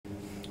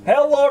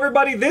Hello,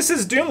 everybody. This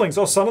is Doomlings.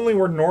 Oh, suddenly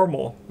we're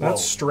normal.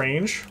 That's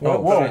strange.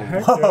 What the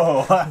heck?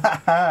 Whoa.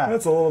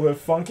 That's a little bit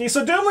funky.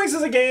 So Doomlings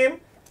is a game.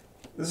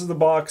 This is the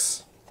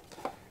box.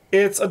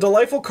 It's a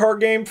delightful card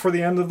game for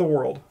the end of the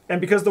world.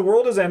 And because the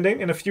world is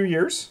ending in a few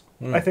years,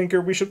 I think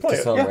we should play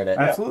it. Celebrate it.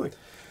 Absolutely.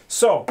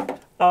 So,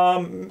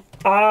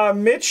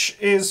 Mitch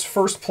is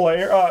first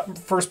player.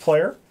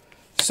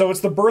 So it's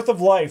the birth of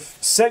life.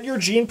 Set your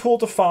gene pool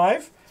to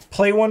 5,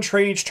 play 1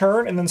 trait each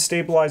turn, and then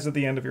stabilize at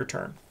the end of your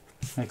turn.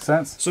 Makes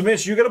sense. So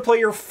Mitch, you got to play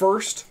your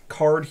first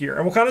card here.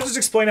 And we'll kind of just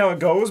explain how it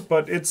goes,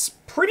 but it's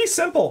pretty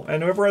simple.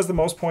 And whoever has the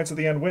most points at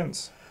the end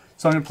wins.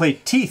 So I'm going to play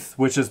Teeth,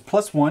 which is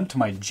 +1 to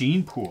my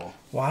gene pool.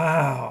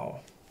 Wow.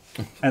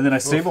 And then I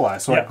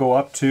stabilize, so I go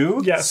up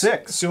to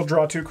 6. So you'll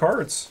draw 2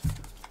 cards.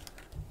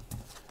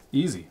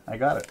 Easy. I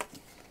got it.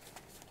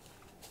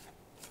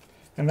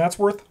 And that's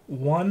worth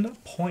 1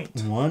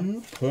 point.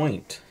 1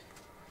 point.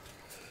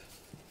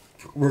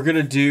 We're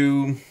gonna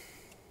do...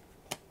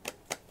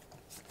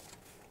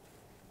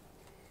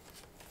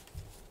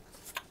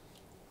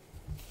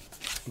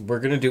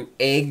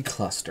 egg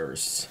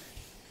clusters.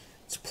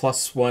 It's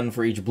 +1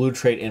 for each blue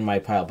trait in my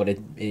pile, but it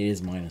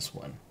is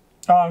 -1.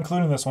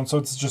 Including this one, so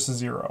it's just a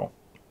 0.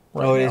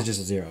 Right it is just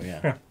a 0, yeah.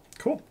 Yeah,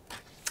 cool.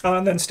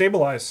 And then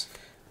stabilize.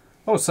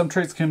 Oh, some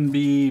traits can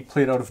be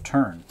played out of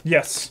turn.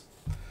 Yes.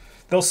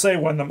 They'll say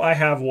when them. I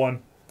have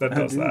one that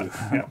does that.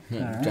 Yeah.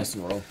 Right.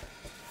 Justin roll.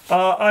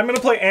 I'm going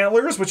to play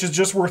Antlers, which is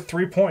just worth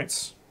 3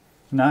 points.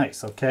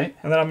 Nice, okay.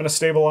 And then I'm going to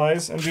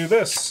stabilize and do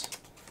this.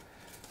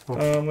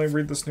 Let me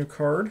read this new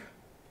card.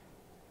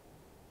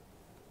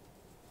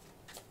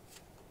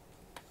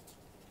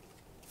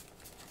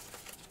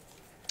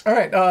 All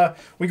right,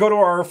 we go to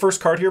our first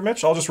card here,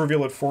 Mitch. I'll just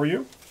reveal it for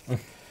you.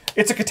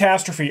 It's a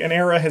catastrophe. An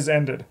era has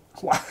ended.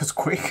 Wow, that's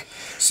quick.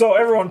 So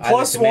everyone,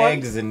 +1.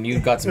 Eggs and you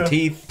got some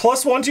teeth.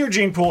 +1 to your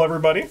gene pool,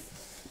 everybody.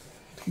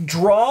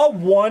 Draw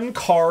 1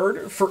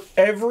 card for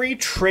every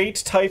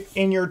trait type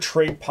in your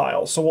trait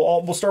pile. So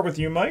we'll start with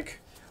you, Mike.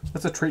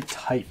 What's a trait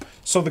type?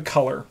 So the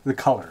color. The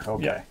color,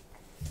 okay. Yeah.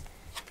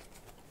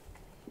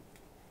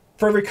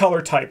 For every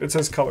color type, it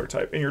says color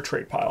type in your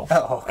trait pile.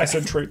 Oh, okay. I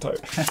said trait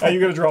type.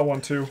 You got to draw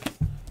 1 too.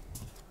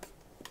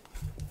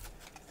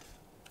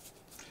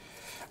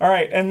 All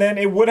right, and then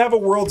it would have a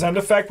World's End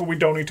effect, but we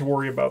don't need to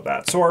worry about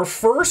that. So our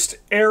first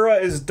era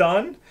is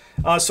done.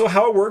 So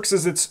how it works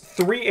is it's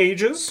 3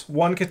 ages,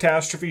 1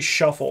 catastrophe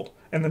shuffled,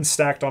 and then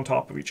stacked on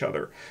top of each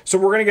other. So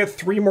we're going to get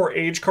 3 more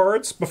age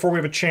cards before we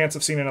have a chance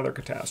of seeing another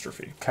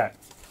catastrophe. Okay.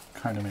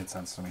 Kind of made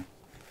sense to me.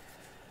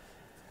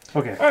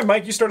 Okay. All right,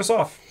 Mike, you start us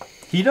off.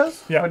 He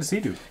does? Yeah. What does he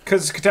do?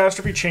 Because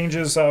catastrophe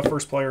changes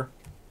first player.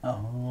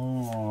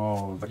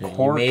 Oh, the You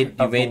cork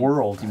of the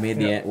world. You made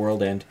the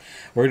world end.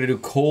 We're going to do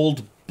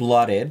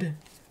cold-blooded.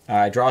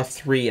 I draw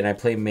 3, and I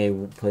play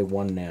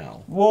 1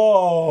 now.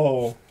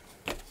 Whoa.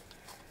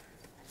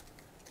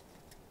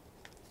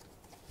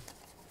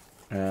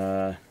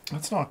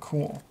 That's not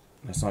cool.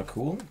 That's not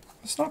cool?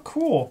 That's not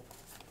cool.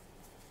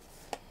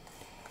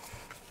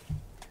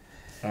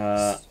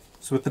 So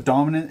with the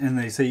dominant, and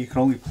they say you can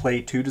only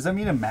play 2, does that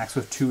mean a max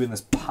with 2 in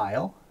this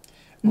pile?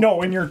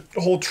 No, in your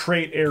whole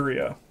trait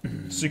area.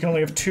 So you can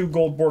only have 2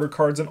 gold border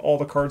cards in all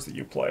the cards that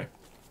you play.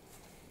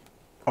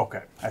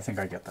 Okay, I think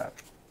I get that.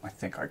 I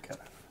think I get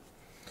it.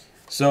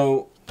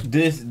 So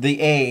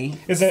the A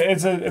It's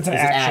an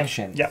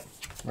action. Yep.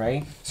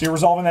 right? So you're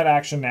resolving that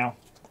action now.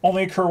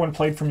 Only occur when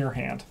played from your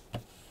hand.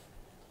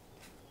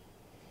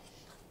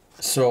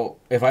 So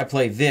if I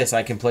play this,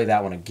 I can play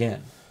that one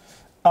again.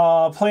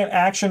 Play an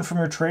action from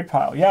your trade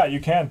pile. Yeah, you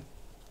can.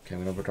 Okay,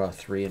 I'm going to draw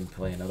 3 and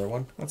play another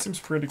one. That seems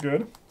pretty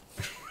good.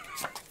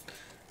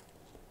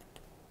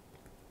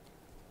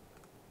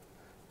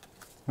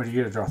 What do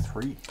you get to draw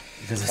 3?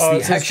 Because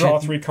It says draw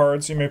 3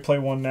 cards. You may play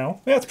 1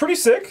 now. Yeah, it's pretty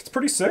sick. It's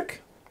pretty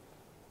sick.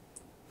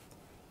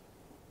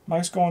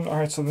 Mike's going...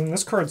 Alright, so then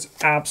this card's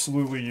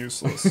absolutely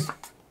useless.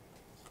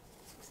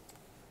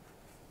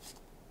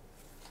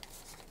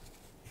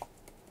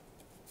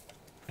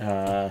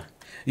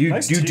 You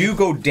Nice do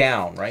go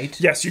down, right?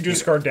 Yes, you do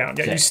discard down.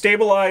 Yeah, Okay. you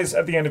stabilize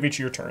at the end of each of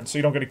your turns, so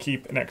you don't get to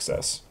keep an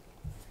excess.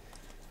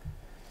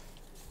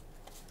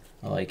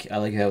 I like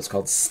how it's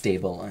called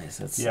stabilize.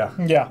 That's Yeah,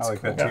 I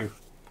like cool. that too.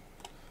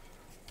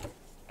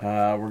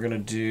 We're gonna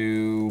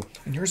do.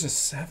 And yours is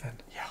 7.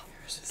 Yeah.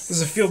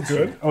 Does it feel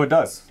good? Oh, it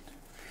does. 3,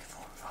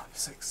 4, 5,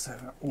 6,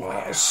 7.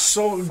 Wow,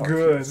 so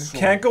good.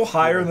 Can't go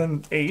higher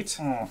than 8.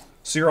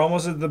 So you're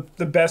almost at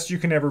the best you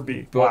can ever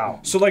be. Wow.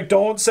 So like,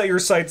 don't set your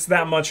sights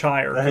that much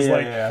higher,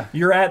 because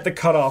you're at the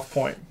cutoff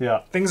point.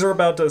 Yeah. Things are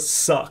about to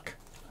suck.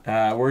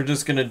 We're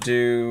just gonna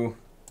do.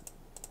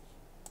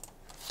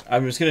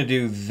 I'm just gonna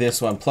do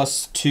this one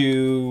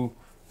 +2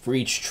 for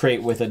each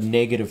trait with a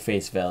negative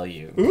face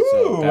value. Ooh,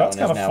 so that's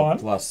kind of fun.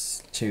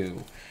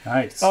 +2.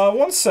 Nice.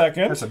 1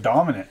 second. That's a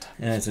dominant.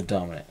 And it's a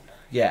dominant.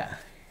 Yeah.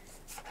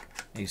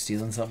 Are you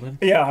stealing something?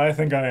 Yeah, I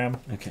think I am.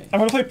 Okay. I'm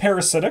going to play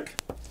Parasitic.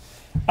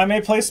 I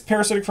may place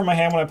Parasitic from my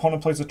hand when my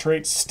opponent plays a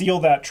trait, steal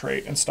that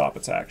trait, and stop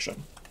its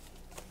action.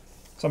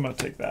 So I'm going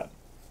to take that.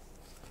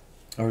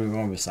 Are we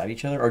going beside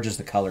each other, or just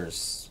the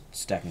colors?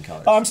 stacking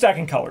colors? I'm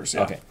stacking colors,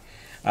 yeah. Okay.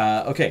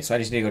 Okay, so I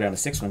just need to go down to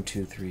 6. 1,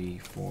 2, 3,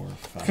 4,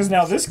 5. Because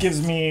now this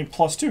gives me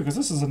 +2, because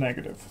this is a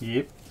negative.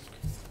 Yep.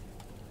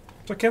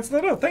 So I cancel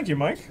that out. Thank you,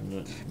 Mike.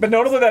 But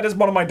notably, that is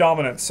one of my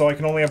dominants, so I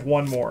can only have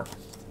one more.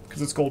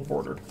 Because it's gold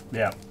bordered.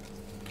 Yeah.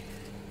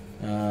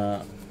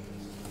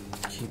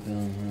 Keep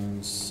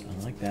those.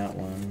 I like that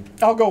one.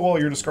 I'll go while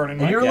you're discarding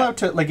And Mike. you're allowed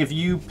to, like, if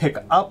you pick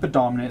up a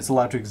dominant, it's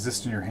allowed to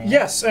exist in your hand.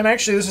 Yes, and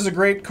actually, this is a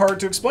great card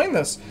to explain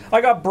this.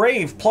 I got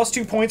Brave,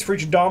 +2 points for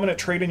each dominant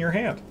trait in your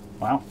hand.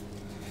 Wow.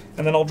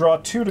 And then I'll draw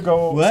 2 to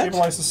go What?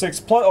 stabilize the 6.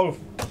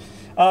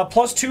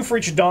 +2 for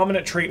each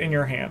dominant trait in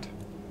your hand.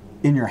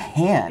 In your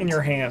hand? In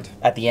your hand.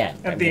 At the end.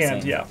 At I'm the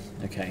end, guessing. yeah.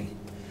 Okay.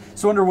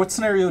 So under what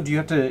scenario do you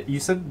have to...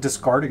 You said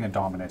discarding a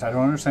dominant. I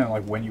don't understand,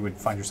 like, when you would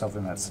find yourself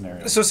in that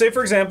scenario. So say,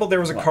 for example, there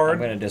was a Well, card... I'm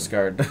going to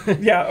discard.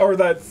 Yeah, or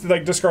that,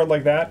 like, discard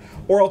like that.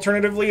 Or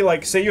alternatively,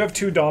 like, say you have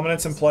 2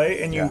 dominants in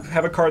play, and you Yeah.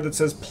 have a card that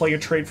says play a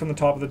trait from the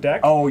top of the deck.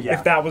 Oh, yeah.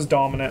 If that was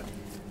dominant.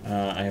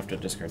 I have to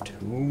discard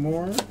 2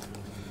 more.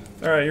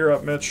 Alright, you're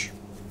up, Mitch.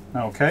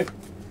 Okay.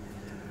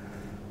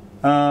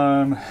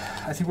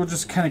 I think we'll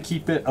just kind of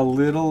keep it a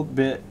little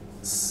bit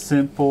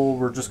simple.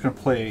 We're just going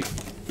to play...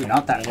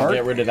 Not that card.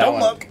 Get rid of that Don't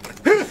one. look!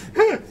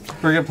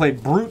 We're going to play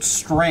Brute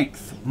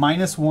Strength.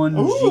 -1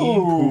 Ooh, G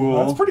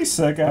pool. that's pretty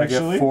sick, I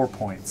actually. get 4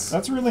 points.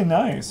 That's really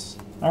nice.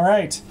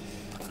 Alright.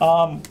 That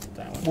one.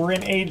 We're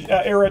in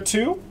Era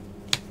 2.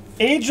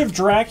 Age of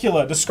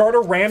Dracula. Discard a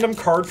random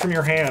card from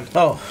your hand.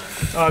 Oh,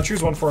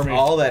 Choose one for me.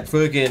 all that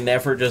fucking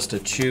effort just to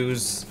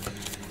choose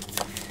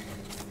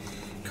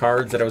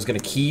cards that I was going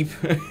to keep.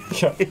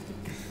 Yeah.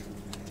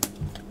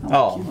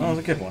 Oh, that was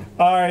a good one.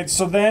 All right.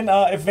 So then,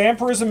 if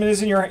vampirism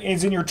is in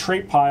your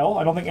trait pile,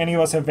 I don't think any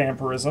of us have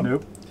vampirism.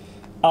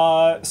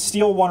 Nope.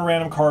 Steal 1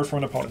 random card from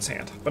an opponent's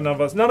hand. But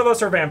none of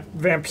us are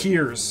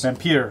vampires.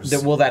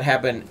 Vampires. Will that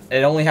happen?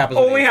 It only happens.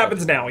 when Only they-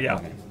 happens now. Yeah.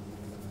 Okay.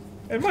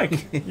 And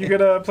Mike, you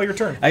gotta play your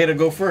turn. I gotta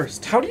go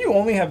first. How do you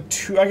only have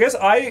 2? I guess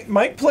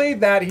Mike played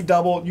that. He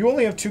doubled. You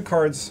only have 2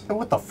 cards. Oh,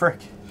 what the frick?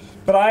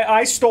 But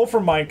I stole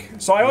from Mike,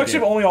 so I You actually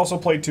did. have only also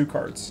played 2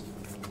 cards.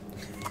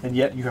 And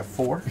yet you have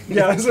 4?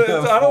 Yeah, I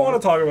don't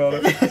want to talk about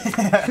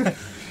it.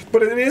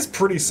 But it is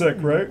pretty sick,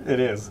 right? It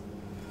is.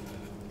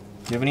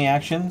 Do you have any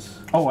actions?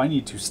 Oh, I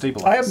need to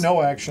stabilize. I have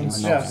no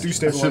actions. No Yeah, actions.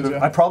 do I,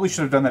 stabilize. I Yeah. probably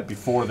should have done that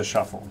before the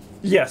shuffle.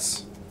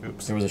 Yes,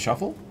 Oops. There was a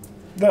shuffle?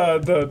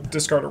 the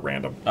discard at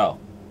random. Oh.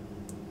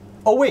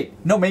 Oh, wait.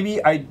 No,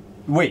 maybe I...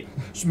 Wait.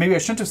 Maybe I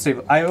shouldn't have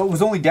stabilized. I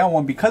was only down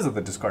 1 because of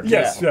the discard.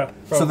 Yes, Yeah. yeah. So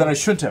probably. then I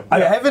shouldn't have. I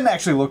Yeah. haven't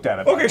actually looked at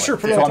it. by Okay, the sure,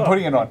 way. put it So on I'm top.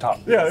 putting it on top.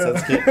 Yeah, yeah.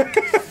 That's good.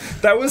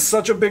 That was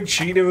such a big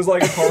cheat. It was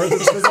like a card that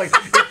says like,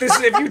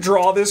 if you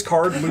draw this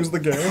card, lose the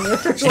game.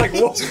 It's like,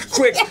 whoa,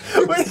 quick,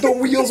 the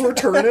wheels were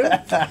turning.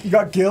 You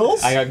got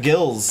gills? I got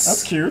gills.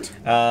 That's cute.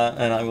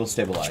 And I will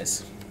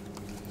stabilize.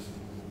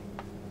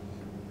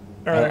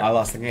 All right. I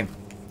lost the game.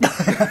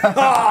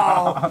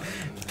 Oh!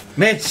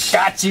 Mitch!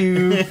 Got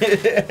you.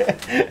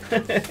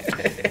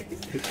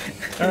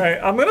 All right,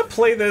 I'm gonna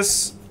play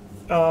this.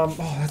 Oh,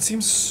 that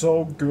seems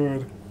so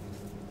good.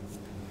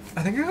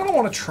 I think I kind of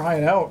want to try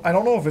it out. I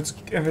don't know if it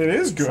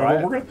is good.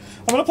 Try But it.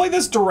 I'm gonna play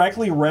this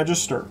directly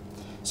register.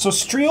 So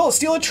steal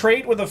a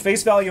trait with a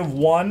face value of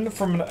 1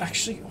 from an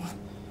actually.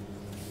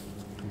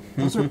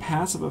 Those are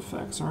passive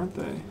effects, aren't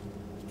they?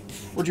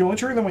 Or do you only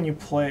trigger them when you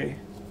play?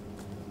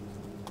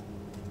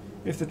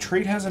 If the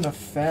trait has an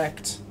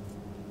effect.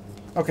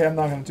 Okay, I'm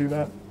not gonna do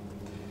that.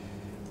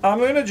 I'm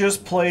gonna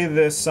just play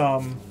this.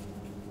 I'm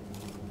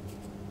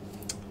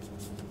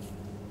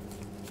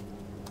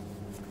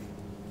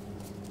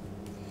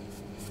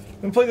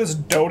gonna play this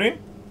doting.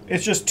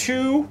 It's just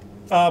 2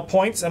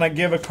 points, and I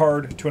give a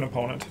card to an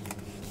opponent,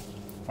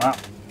 Wow.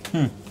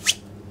 and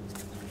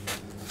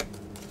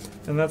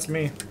that's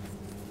me.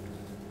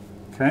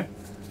 Okay.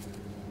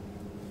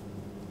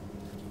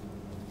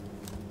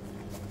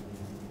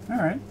 All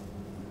right.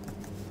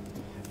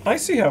 I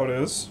see how it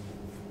is.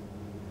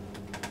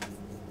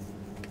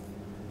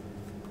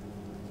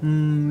 All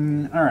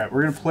right.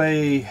 We're gonna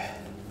play.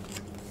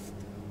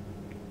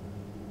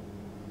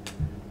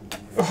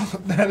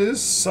 That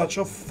is such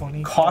a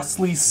funny.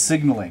 Costly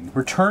Signaling.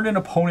 Return an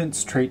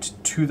opponent's trait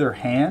to their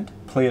hand.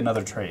 Play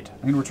another trait.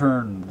 I'm gonna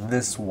return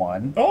this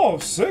one. Oh,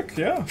 sick!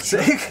 Yeah.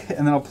 Sick. And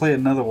then I'll play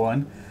another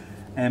one.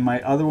 And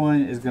my other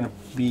one is gonna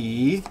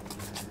be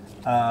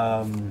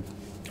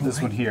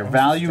this one here.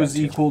 Value is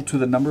equal to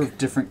the number of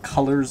different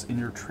colors in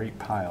your trait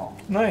pile.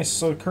 Nice.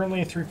 So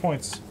currently 3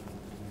 points.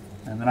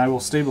 And then I will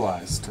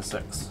stabilize to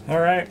 6. All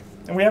right,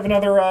 and we have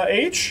another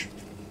H.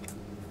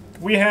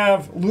 We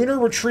have Lunar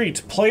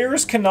Retreat.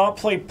 Players cannot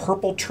play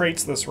purple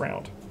traits this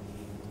round.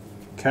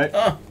 Okay.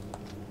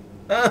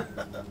 Why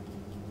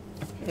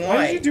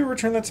did you do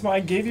return that to my? I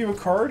gave you a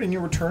card and you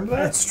returned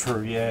that? That's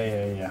true.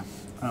 Yeah.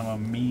 I'm a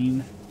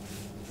mean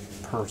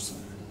person.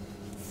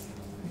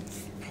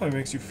 Probably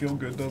makes you feel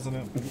good, doesn't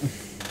it?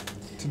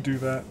 To do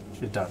that.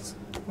 It does.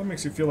 That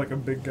makes you feel like a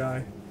big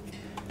guy.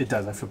 It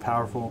does. I feel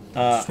powerful,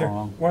 Here,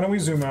 strong. why don't we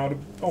zoom out?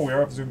 Oh, we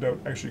are zoomed out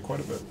actually quite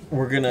a bit.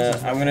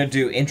 I'm gonna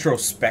do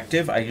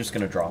introspective. I'm just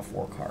gonna draw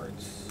 4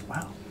 cards.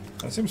 Wow.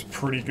 That seems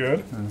pretty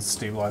good. And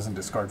stabilize and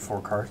discard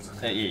 4 cards.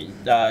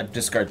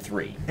 Discard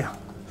 3. Yeah.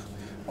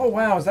 Oh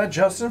wow, is that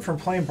Justin from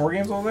playing board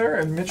games over there,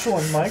 and Mitchell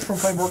and Mike from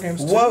playing board games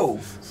too? Whoa!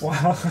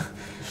 Wow.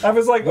 I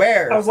was like,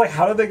 Where? I was like,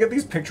 how did they get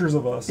these pictures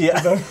of us?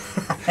 Yeah.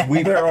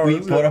 We There are-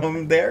 put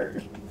them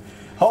there.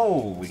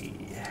 Holy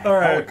All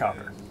right.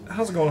 helicopter.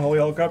 How's it going, Holy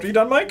Helicopter? You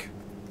done, Mike?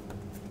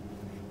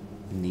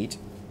 Neat.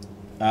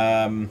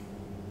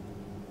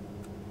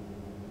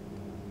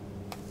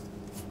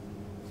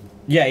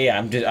 Yeah,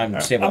 I'm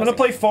stabilizing. I'm gonna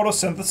play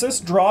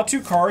Photosynthesis. Draw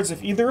 2 cards.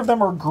 If either of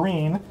them are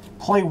green,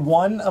 play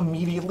 1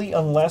 immediately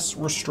unless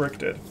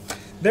restricted.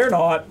 They're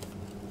not.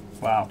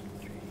 Wow.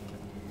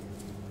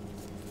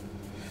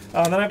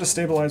 Then I have to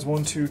stabilize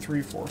 1, 2,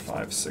 3, 4,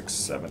 5, 6,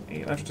 7,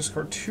 8. I have to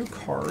discard 2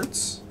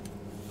 cards.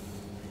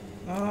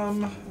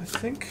 I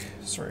think.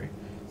 Sorry.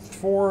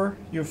 4.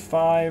 You have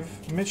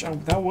 5. Mitch,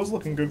 that was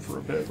looking good for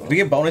a bit. Do we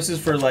get bonuses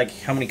for like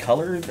how many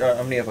colors?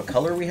 How many of a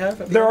color we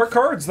have? There are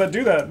cards that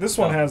do that. This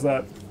one has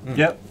that.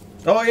 Yep.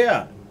 Oh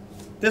yeah,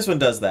 this one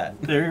does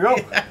that. There you go.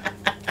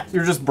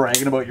 You're just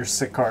bragging about your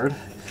sick card.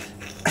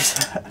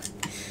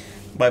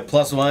 My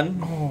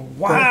 +1. Oh,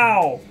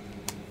 wow!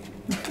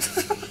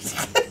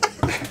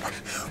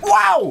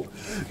 Wow!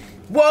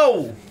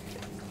 Whoa!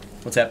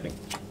 What's happening?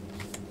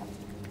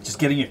 Just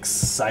getting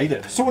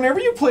excited. So whenever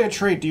you play a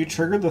trait, do you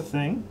trigger the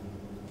thing?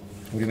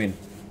 What do you mean?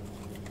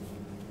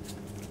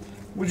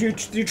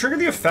 Do you trigger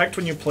the effect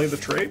when you play the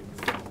trait?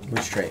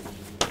 Which trait?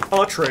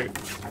 A trait.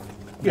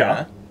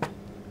 Yeah.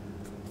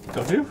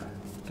 Don't you?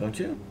 Don't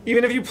you?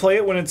 Even if you play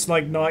it when it's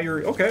like not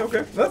your okay.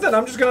 Then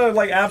I'm just gonna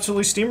like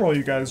absolutely steamroll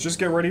you guys. Just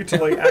get ready to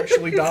like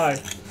actually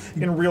die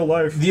in real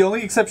life. The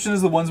only exception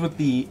is the ones with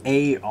the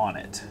A on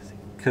it.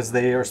 Because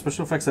they are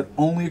special effects that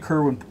only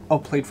occur when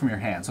played from your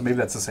hand. So maybe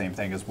that's the same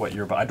thing as what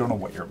you're about. I don't know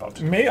what you're about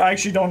to do. I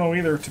actually don't know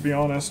either, to be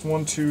honest.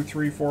 1, 2,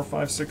 3, 4,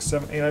 5, 6,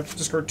 7, 8. I have to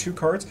discard 2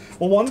 cards.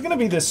 Well, one's gonna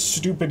be this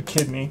stupid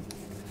kidney,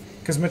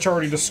 because Mitch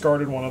already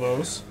discarded one of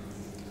those.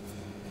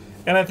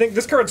 And I think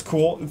this card's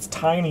cool. It's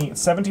tiny.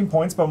 It's 17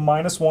 points, but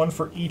 -1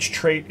 for each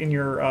trait in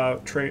your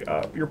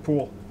your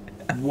pool.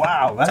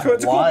 Wow, that's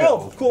It's a cool wild.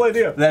 build. Cool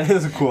idea. That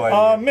is a cool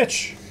idea.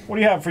 Mitch, what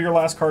do you have for your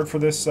last card for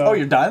this? Oh,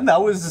 you're done?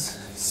 That was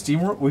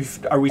steamroll.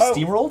 Are we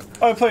steamrolled?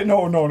 I played.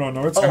 No.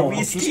 It's Are coming. we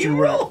It's just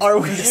steamrolled? Are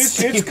we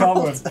It's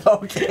coming.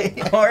 Okay.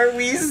 Are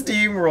we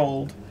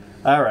steamrolled?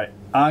 All right.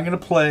 I'm gonna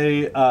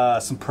play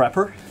some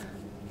prepper.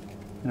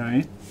 You know what I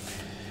mean?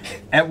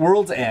 At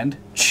World's End,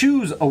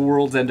 choose a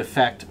World's End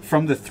effect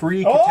from the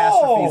 3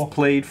 catastrophes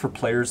played for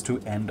players to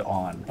end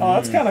on. Oh,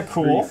 that's kind of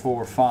cool. 3,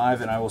 4,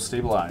 5, and I will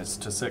stabilize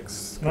to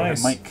 6. Go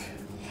Nice. ahead, Mike.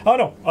 Oh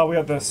no. Oh, we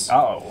have this.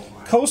 Oh.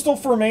 Coastal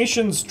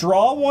formations.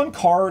 Draw 1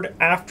 card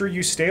after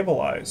you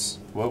stabilize.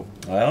 Whoa.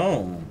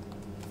 Oh.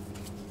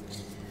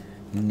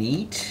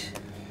 Neat.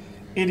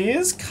 It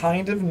is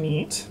kind of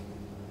neat.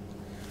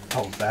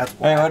 Oh, that's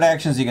Alright, what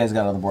actions you guys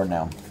got on the board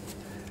now?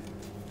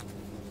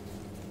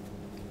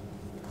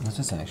 What's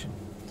this action?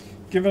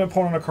 Give an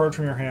opponent a card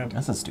from your hand.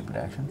 That's a stupid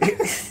action.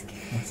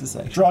 What's this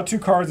action? Draw 2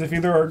 cards. If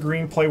either are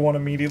green, play 1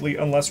 immediately,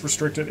 unless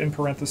restricted in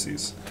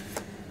parentheses.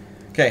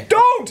 Okay.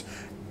 Don't!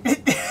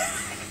 It's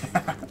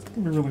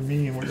gonna be really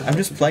mean. What you're I'm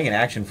just playing an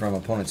action from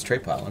opponent's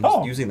trait pile. I'm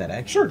just using that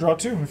action. Sure, draw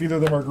 2. If either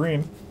of them are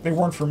green. They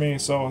weren't for me,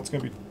 so it's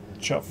gonna be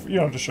chuff. You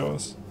don't have to show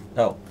us.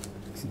 Oh.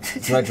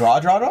 Do I draw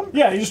them?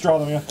 Yeah, you just draw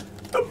them, yeah.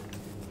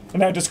 And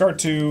now discard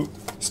 2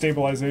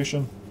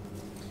 stabilization.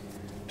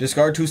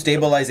 Discard 2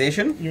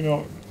 stabilization? You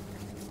know.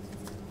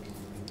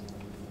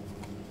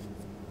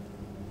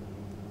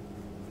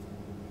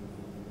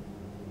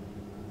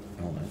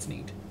 Oh, that's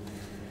neat.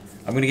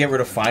 I'm going to get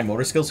rid of fine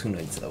motor skills. Who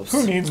needs those?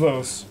 Who needs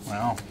those?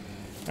 Wow.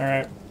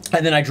 Alright.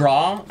 And then I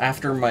draw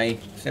after my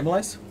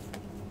stabilize?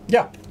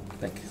 Yeah.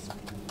 Thanks.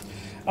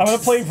 I'm gonna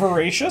play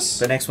Voracious.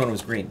 The next one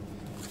was green.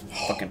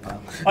 Fucking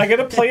pile. I get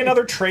to play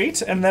another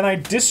trait, and then I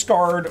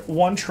discard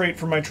 1 trait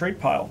from my trait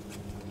pile.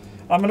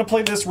 I'm going to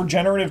play this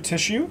Regenerative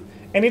Tissue.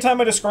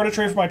 Anytime I discard a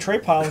trait from my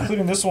trait pile,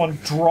 including this one,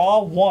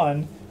 draw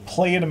 1,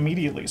 play it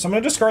immediately. So I'm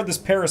going to discard this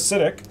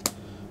Parasitic,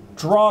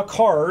 draw a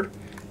card,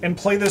 and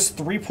play this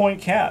 3-point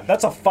cat.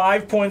 That's a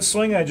 5-point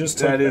swing I just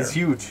took That there. is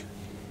huge.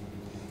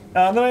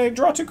 And then I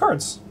draw 2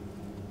 cards.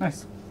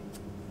 Nice.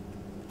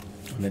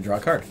 And then draw a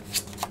card.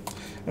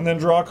 And then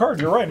draw a card.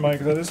 You're right, Mike.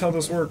 That is how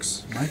this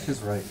works. Mike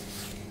is right.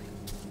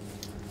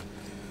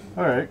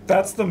 All right.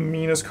 That's the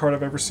meanest card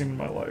I've ever seen in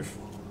my life.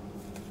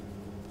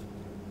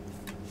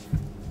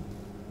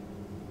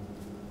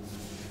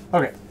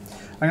 Okay.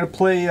 I'm going to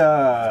play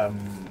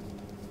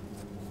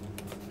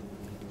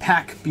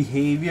Pack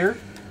Behavior.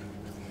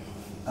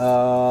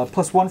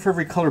 +1 for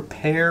every color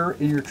pair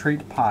in your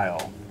trait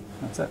pile.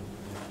 That's it.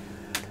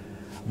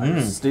 I'm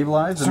gonna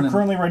stabilize. So and then,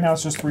 currently, right now,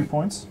 it's just 3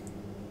 points.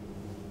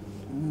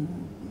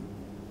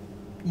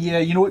 yeah,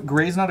 you know what?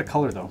 Gray's not a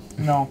color, though.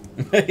 No.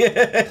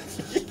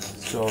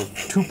 So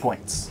 2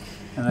 points.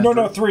 And then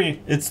No,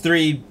 3. It's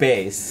 3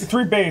 base.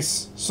 3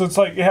 base. So it's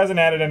like, it hasn't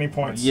added any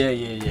points.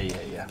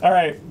 Yeah. All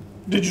right.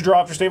 Did you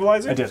draw after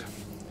stabilizing? I did.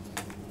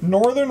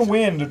 Northern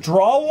Wind.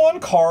 Draw one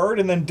card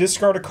and then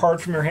discard a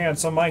card from your hand.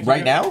 So, Mike.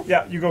 Right now?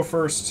 Yeah, you go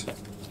first.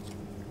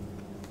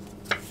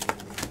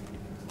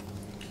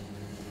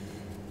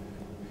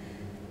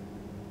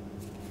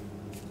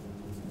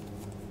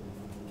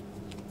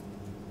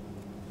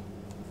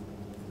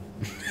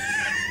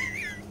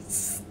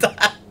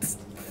 That's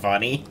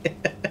funny.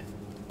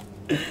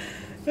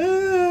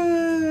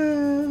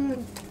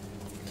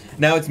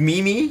 Now it's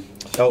Mimi.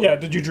 Oh. Yeah,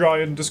 did you draw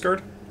and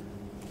discard?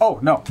 Oh,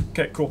 no.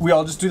 Okay, cool. We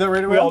all just do that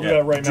right away? We all do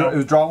that right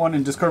now. Draw one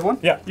and discard one?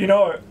 Yeah, you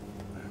know it.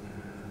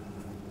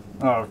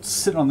 Oh,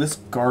 sitting on this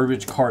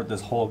garbage card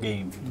this whole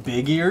game.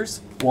 Big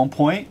ears, 1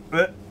 point.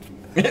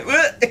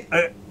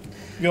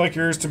 You like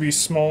yours to be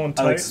small and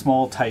tight? I like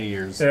small, tight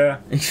ears. Yeah,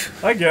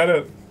 I get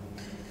it.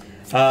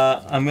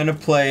 I'm gonna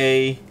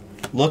play.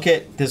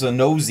 There's a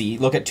nosy.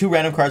 Look at 2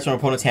 random cards from an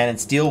opponent's hand and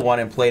steal one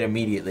and play it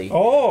immediately.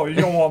 Oh, you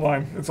don't want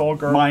mine. It's all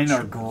garbage. Mine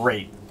are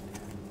great.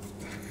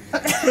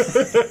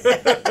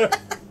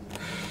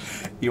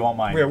 You want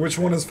mine? Yeah, which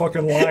one is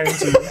fucking lying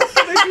to you?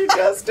 I think you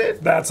just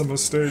did. That's a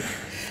mistake.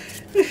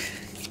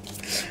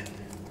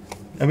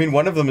 I mean,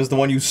 one of them is the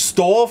one you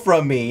stole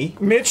from me.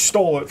 Mitch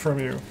stole it from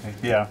you.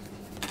 Yeah.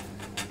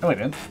 No, I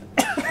didn't.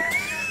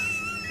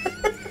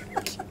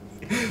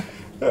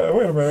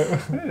 Wait a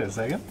minute. Wait a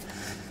second.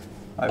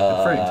 I've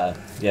been framed.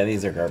 Yeah,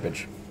 these are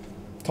garbage.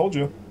 Told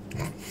you.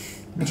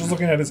 Mitch was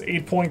looking at his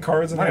 8-point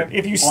cards in Right. hand.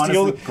 If you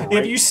Honestly, steal, great.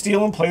 if you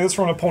steal and play this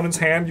from an opponent's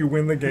hand, you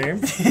win the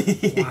game.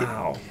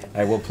 Wow.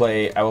 I will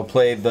play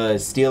the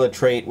steal a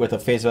trait with a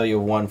face value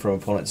of 1 from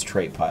opponent's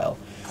trait pile.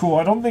 Cool.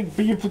 I don't think,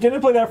 but you get to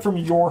play that from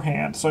your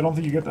hand, so I don't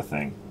think you get the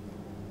thing.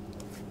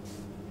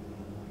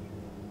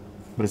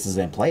 But it says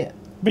then play it.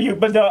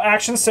 But the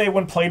actions say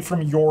when played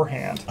from your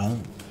hand, Oh,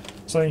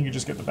 so I think you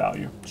just get the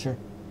value. sure.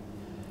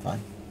 Fine.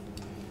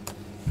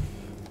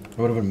 It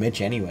would have been Mitch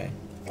anyway.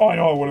 Oh, I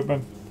know it would have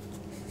been.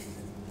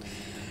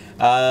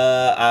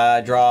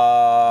 I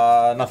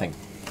draw nothing.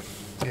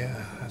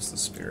 Yeah, that's the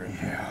spirit.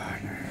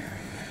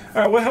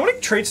 All right. Well, how many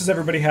traits does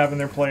everybody have in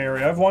their play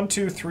area? I have 1,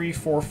 2, 3,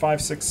 4,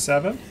 5, 6,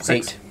 7.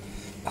 8.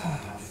 All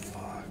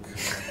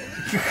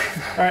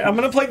right, I'm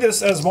gonna play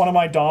this as one of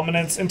my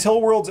dominants.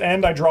 Until World's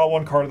End, I draw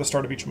 1 card at the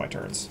start of each of my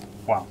turns.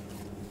 Wow.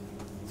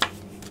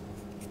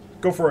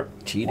 Go for it.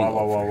 Cheating. Wow,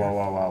 wow, wow,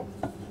 wow, wow,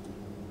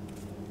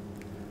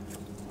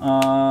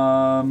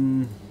 wow.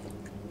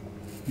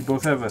 You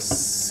both have a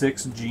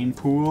 6 gene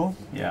pool?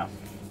 Yeah.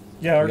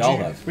 Yeah, our We all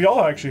G- have. we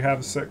all actually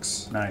have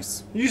 6.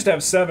 Nice. You used to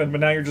have 7, but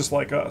now you're just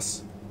like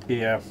us.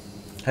 Yeah.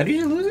 How do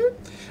you lose it?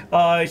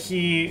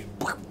 He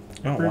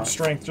Oh, brute wow.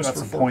 strength just Got for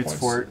some 4 points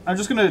for it. I'm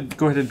just going to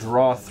go ahead and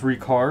draw 3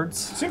 cards.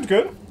 Seems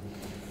good.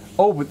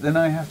 Oh, but then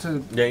I have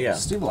to Yeah.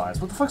 stabilize.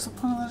 What the fuck's the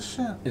point of this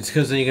shit? It's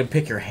because then you can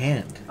pick your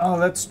hand. Oh,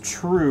 that's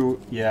true.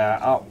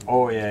 Yeah.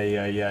 Oh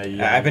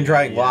yeah. I've been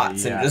drawing yeah,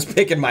 lots yeah. and just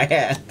picking my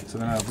hand. So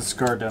then I'll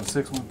discard down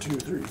 6. 1, 2,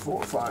 3,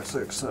 4, 5,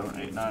 6,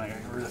 7, 8, 9. I get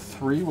rid of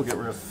 3. We'll get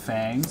rid of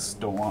fangs.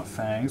 Don't want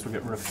fangs. We'll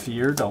get rid of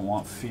fear. Don't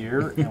want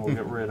fear. And we'll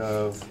get rid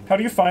of. How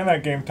do you find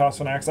that game,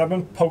 Toss and Axe? I've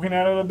been poking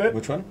at it a bit.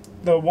 Which one?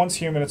 The Once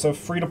Human. It's a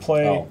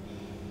free-to-play Oh.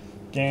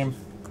 game.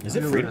 Is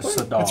it I'll get free rid to of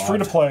play? Saddam. It's free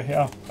to play.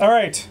 Yeah. All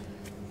right.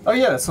 Oh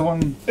yeah, that's the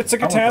one. It's a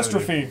I want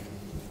catastrophe.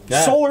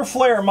 Yeah. Solar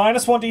Flare.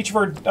 -1 to each of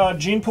our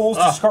gene pools.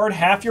 Ah. Discard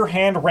half your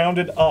hand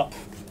rounded up.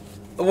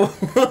 2,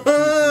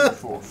 3,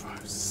 4,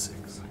 5,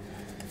 6.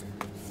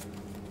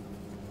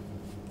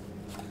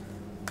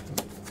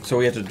 So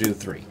we have to do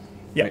 3.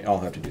 Yeah. We all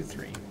have to do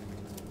 3.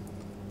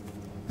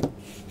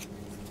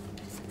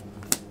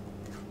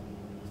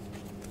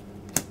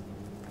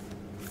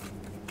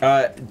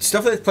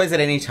 Stuff that plays at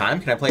any time.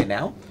 Can I play it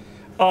now?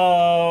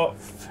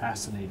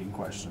 Fascinating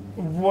question.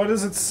 What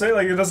does it say?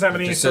 Like, it doesn't have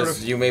It any just sort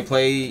says of... you may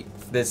play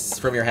this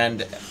from your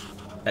hand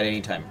at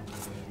any time.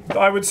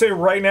 I would say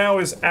right now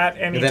is at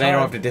any And then time. I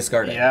don't have to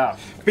discard it. Yeah.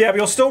 But yeah, but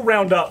you'll still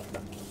round up.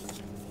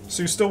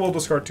 So you still will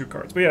discard 2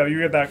 cards. But yeah, you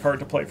get that card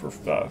to play for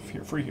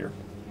free here.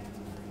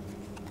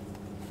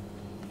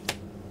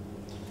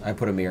 I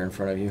put a mirror in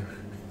front of you.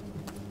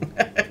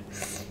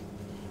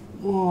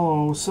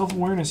 Whoa,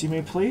 self-awareness. You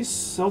may place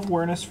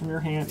self-awareness from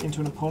your hand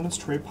into an opponent's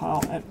tray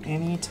pile at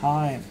any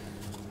time.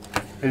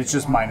 And it's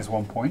just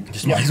 -1 point.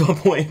 Just minus 1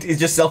 point. He's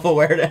just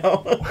self-aware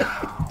now.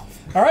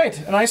 All right,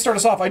 and I start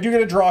us off. I do get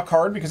to draw a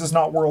card because it's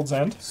not World's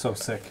End. So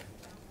sick.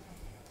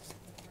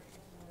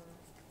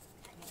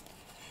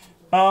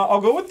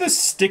 I'll go with this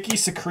Sticky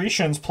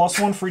Secretions.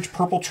 +1 for each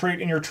purple trait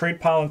in your trade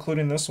pile,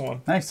 including this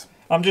one. Nice.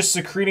 I'm just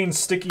secreting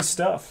sticky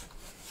stuff.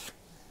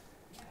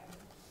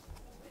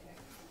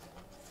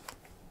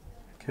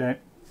 Okay.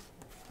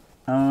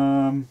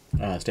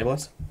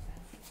 Stabilize?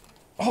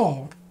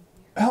 Oh,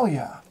 hell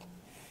yeah.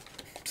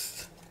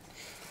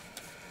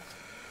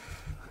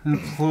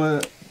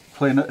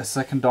 Play a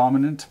second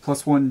dominant.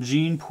 +1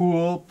 gene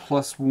pool.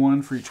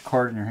 +1 for each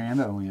card in your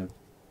hand. I only have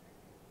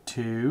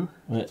 2.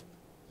 What?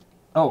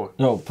 Oh.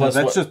 No, plus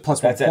that's what- just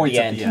 +1 that's at points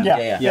the at end. the end.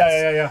 Yeah,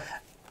 Yeah. yeah.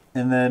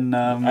 And then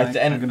At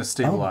the end- I'm going to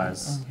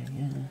stabilize. Oh, okay,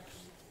 yeah.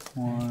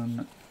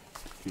 1,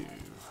 2,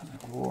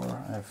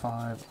 4. I have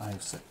 5. I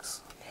have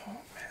 6. Oh man,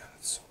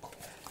 that's so cool.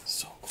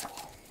 So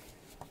cool.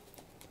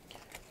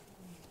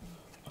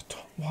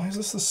 Why is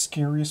this the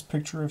scariest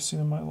picture I've seen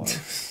in my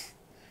life?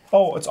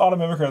 Oh, it's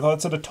automimicry. I thought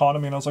it said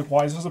autonomy, and I was like,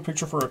 why is this a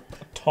picture for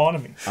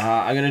autonomy?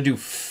 I'm gonna do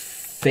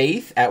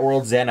faith at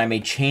World's End. I may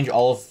change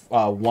all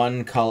of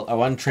one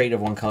trait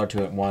of one color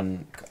to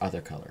one other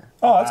color.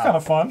 Oh, that's kind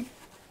of fun.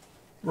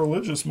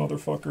 Religious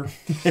motherfucker.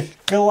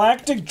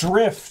 Galactic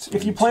drift.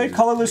 If you play a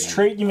colorless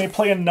trait, you may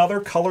play another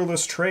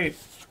colorless trait.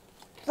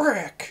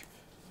 Frick.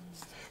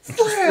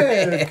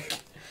 Frick.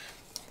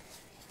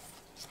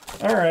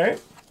 All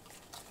right.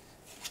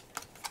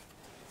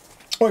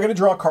 Oh, I gotta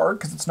draw a card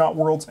because it's not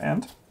World's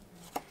End.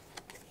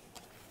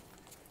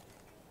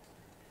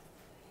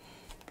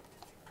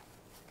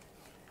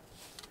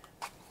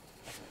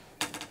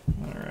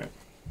 All right.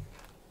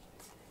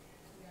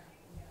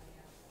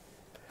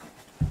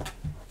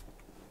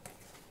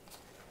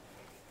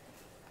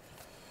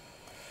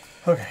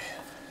 Okay.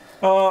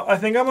 I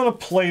think I'm gonna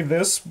play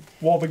this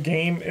while the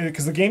game,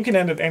 because the game can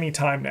end at any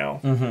time now.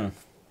 Mm-hmm.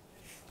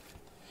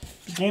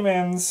 The game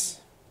ends.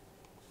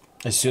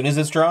 As soon as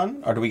it's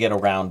drawn, or do we get a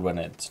round when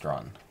it's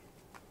drawn?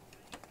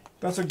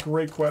 That's a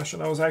great question.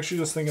 I was actually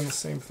just thinking the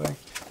same thing.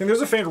 I think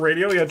there's a faint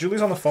radio. Yeah,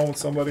 Julie's on the phone with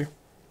somebody.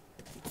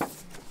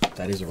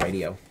 That is a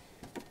radio.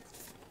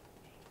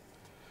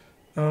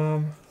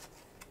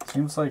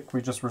 Seems like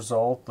we just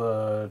resolved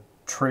the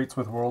traits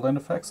with world end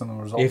effects and then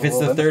resolve. If it's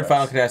the third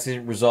final catastrophe,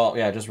 resolve.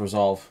 Yeah, just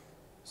resolve.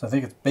 So I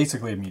think it's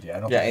basically immediate. I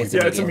don't Yeah,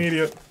 think It's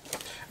immediate.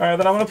 All right,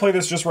 then I'm going to play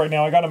this just right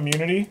now. I got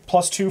immunity,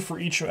 +2 for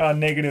each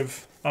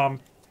negative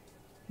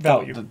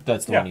value. Oh,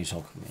 that's the one you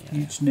told me.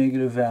 Yeah. each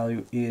negative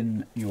value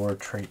in your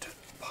trait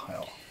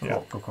pile. Yeah.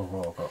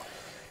 Go.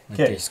 I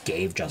Okay. just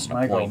gave Justin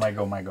My a point.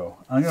 go.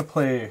 I'm going to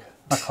play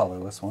a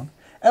colorless one.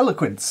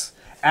 Eloquence.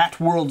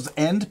 At World's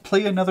End,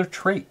 play another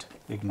trait.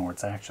 Ignore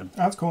its action.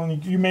 That's cool.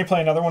 And you may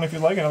play another one if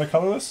you'd like, another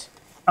colorless.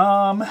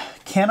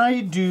 Can I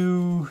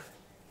do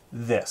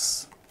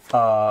this?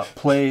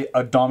 Play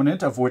a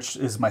dominant, of which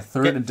is my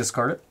third, and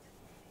discard it?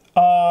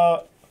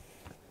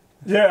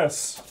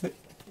 Yes.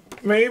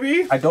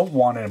 Maybe? I don't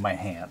want it in my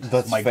hand.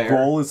 That's my fair.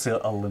 goal is to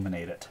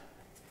eliminate it.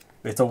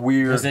 It's a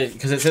weird...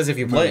 Because it says if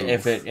you play,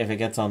 move. if it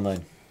gets on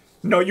the...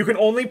 No, you can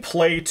only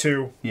play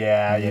 2.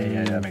 Yeah,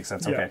 that makes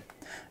sense. Yeah. Okay.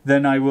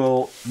 Then I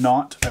will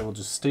not. I will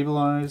just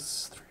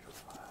stabilize. 3,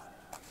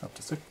 5, up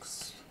to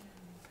 6.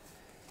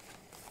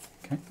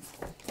 Okay.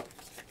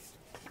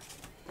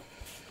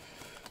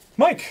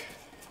 Mike,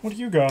 what do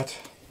you got?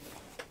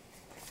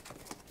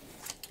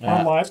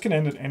 Our lives can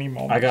end at any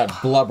moment. I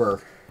got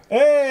blubber.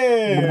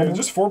 Hey!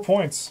 Just 4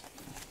 points.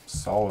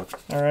 Solid.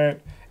 All right.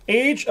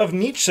 Age of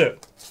Nietzsche.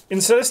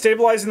 Instead of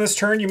stabilizing this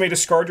turn, you may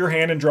discard your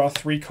hand and draw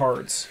 3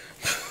 cards.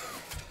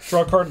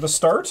 Draw a card at the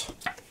start.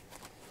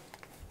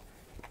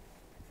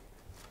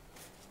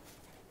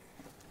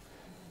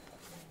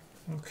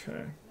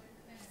 Okay.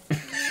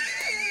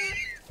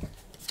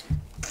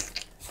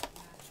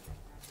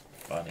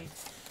 Funny.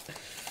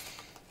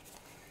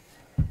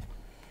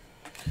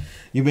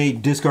 You may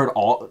discard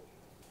all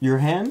your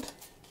hand.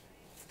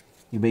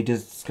 You may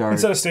discard.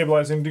 Instead of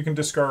stabilizing, you can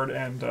discard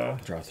and...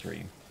 draw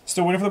 3.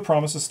 Still waiting for the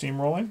promise of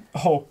steamrolling.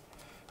 Oh,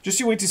 just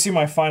you wait to see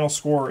my final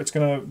score. It's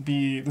going to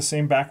be the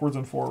same backwards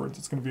and forwards.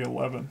 It's going to be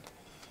 11.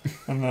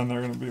 And then they're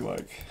going to be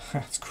like,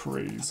 that's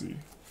crazy.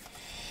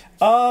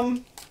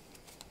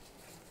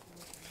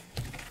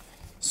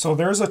 So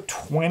there's a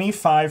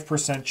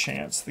 25%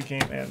 chance the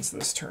game ends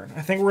this turn.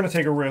 I think we're going to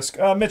take a risk.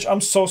 Mitch,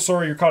 I'm so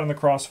sorry you're caught in the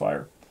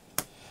crossfire.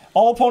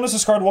 All opponents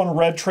discard 1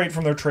 red trait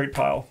from their trait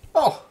pile.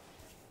 Oh,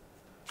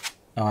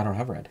 I don't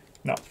have red.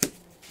 No.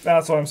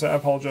 That's what I'm saying. I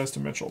apologize to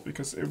Mitchell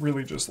because it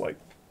really just, like,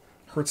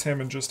 hurts him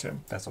and just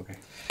him. That's okay.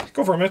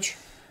 Go for it, Mitch.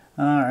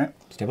 All right.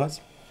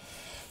 Stabilize?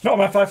 No,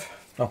 I'm at 5.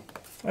 Oh.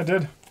 I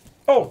did.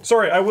 Oh,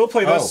 sorry. I will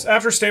play this. Oh.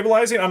 After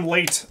stabilizing, I'm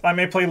late. I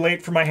may play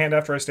late for my hand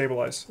after I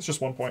stabilize. It's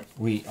just 1 point.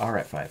 We are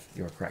at 5.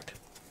 You are correct.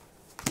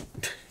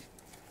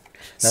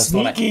 That's the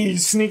one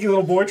Sneaky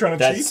little boy trying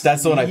to cheat.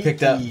 That's the one I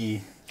picked up.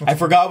 Eee. I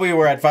forgot we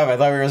were at 5. I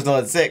thought we were still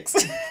at 6.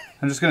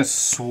 I'm just going to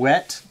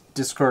sweat,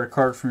 discard a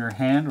card from your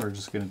hand. We're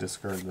just going to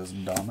discard this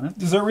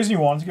dominant. Is there a reason you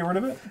wanted to get rid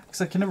of it?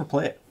 Because I can never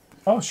play it.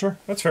 Oh, sure.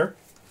 That's fair.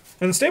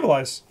 And then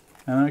stabilize.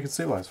 And then I can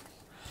stabilize.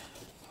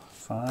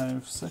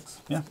 5,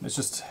 6. Yeah, it's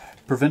just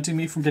preventing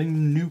me from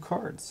getting new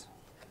cards.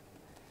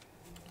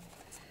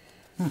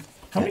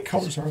 How many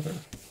colors are there?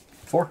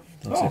 4.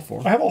 Let's say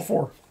 4. I have all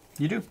 4.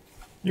 You do.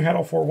 You had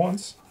all 4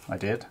 once. I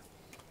did.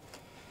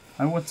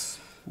 I once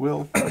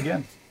will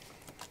again.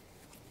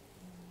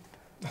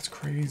 That's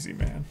crazy,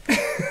 man.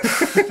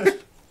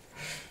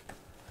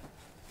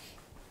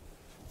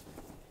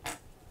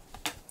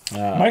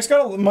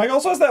 Mike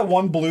also has that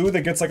 1 blue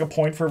that gets like a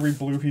point for every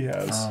blue he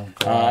has.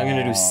 I'm going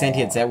to do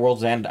sentience. At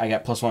World's End, I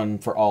got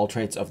 +1 for all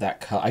traits of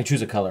that color. I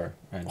choose a color.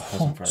 And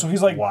 +1 for So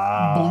he's like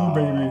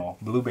Wow.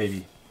 blue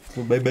baby.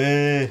 Blue baby.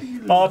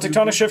 baby.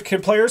 Tectonic Shift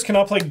players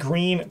cannot play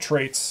green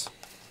traits.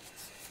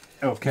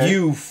 Okay.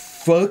 You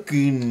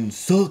fucking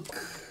suck.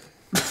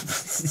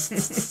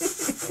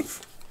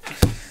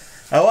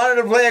 I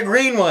wanted to play a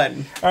green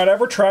one. All right, I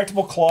have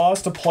retractable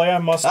claws. To play, I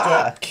must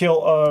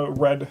kill a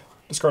red,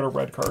 discard a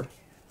red card.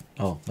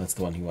 Oh, that's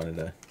the one he wanted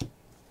to.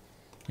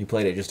 You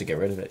played it just to get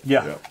rid of it.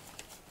 Yeah.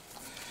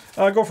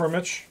 Go for it,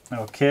 Mitch.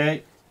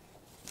 Okay.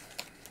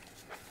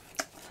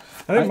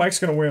 I think Mike's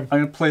going to win. I'm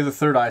going to play the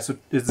third eye, so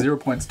it's 0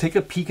 points. Take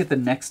a peek at the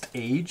next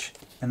age,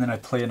 and then I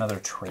play another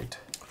trait.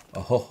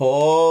 Oh ho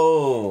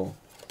ho!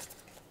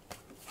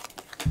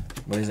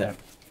 What is that?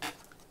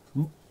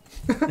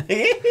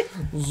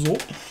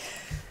 Zoop.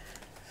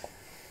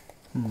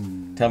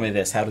 Tell me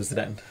this. How does it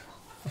end?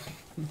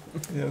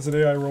 Yeah, is it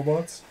AI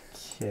robots?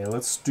 Okay,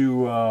 let's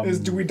do...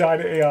 Do we die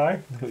to AI?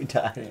 We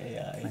died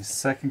AI. my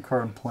second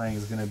card I'm playing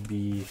is going to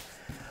be...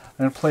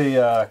 I'm going to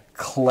play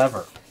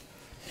Clever.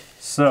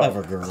 So,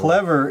 Clever girl.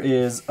 Clever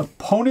is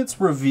opponents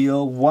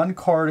reveal one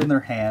card in their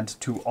hand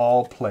to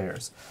all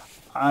players.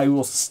 I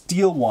will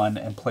steal one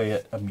and play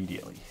it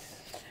immediately.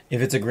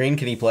 If it's a green,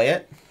 can he play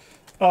it?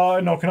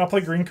 No, cannot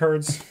play green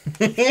cards.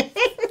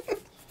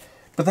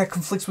 But that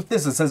conflicts with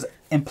this. It says,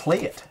 and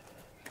play it.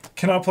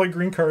 Cannot play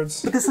green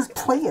cards. But this is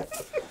play it.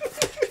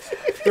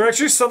 There's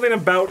actually something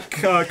about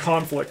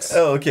conflicts.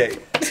 Oh, okay.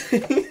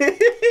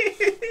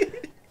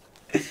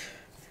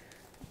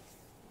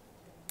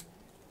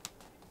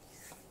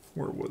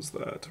 Where was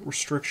that?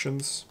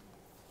 Restrictions.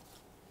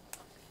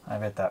 I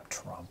bet that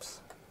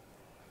trumps.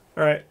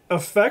 Alright,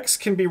 effects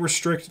can be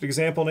restricted.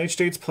 Example, in H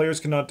states, players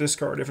cannot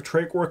discard. If a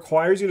trait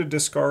requires you to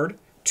discard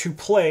to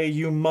play,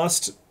 you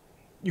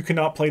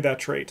cannot play that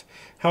trait.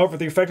 However, if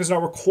the effect is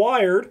not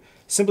required,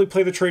 simply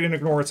play the trait and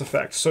ignore its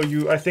effect. So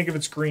I think if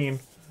it's green,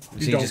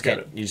 you don't get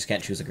it. You just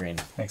can't choose a green.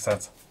 Makes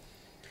sense.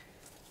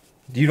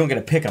 You don't get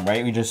to pick them,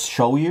 right? We just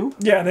show you.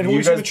 Yeah, and then we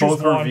You should guys choose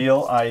both one.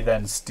 reveal, I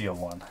then steal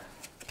one.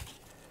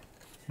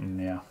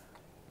 Yeah.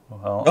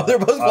 Well, Oh, they're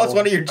both plus I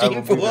one of your I gene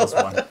will do pool. this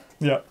one.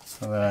 Yeah.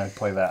 And then I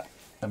play that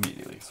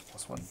immediately. So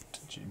plus one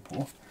to gene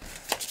pool.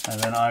 And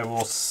then I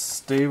will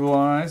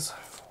stabilize.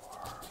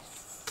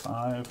 4,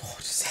 5,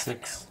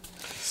 6.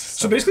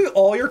 So basically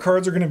all your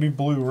cards are going to be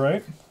blue,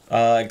 right?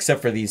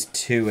 Except for these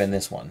two and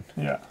this one.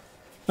 Yeah.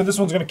 But this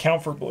one's going to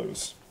count for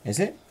blues. Is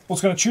it? Well,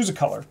 it's going to choose a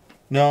color.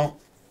 No.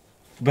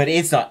 But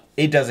it's not.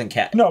 It doesn't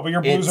count. No, but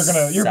your blues It's are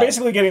going to... You're set.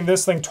 basically getting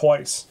this thing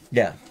twice.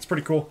 Yeah. It's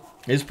pretty cool.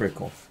 It's pretty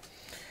cool.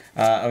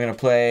 I'm going to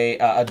play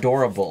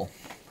Adorable.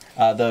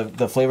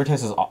 The flavor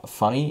test is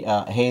funny.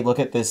 Hey, look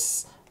at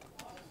this.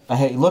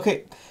 Hey, look.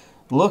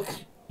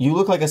 You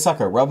look like a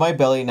sucker. Rub my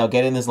belly. Now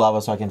get in this lava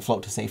so I can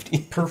float to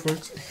safety.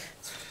 Perfect.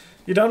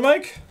 You done,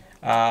 Mike?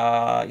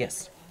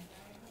 Yes.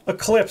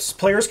 Eclipse.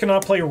 Players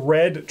cannot play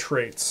red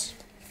traits.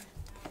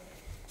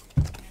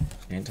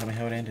 You didn't tell me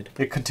how it ended.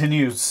 It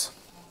continues.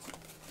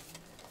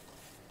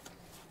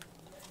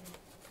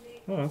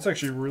 Oh, that's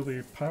actually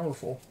really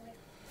powerful.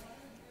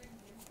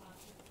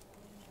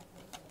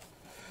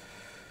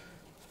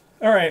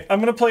 All right, I'm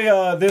going to play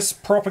this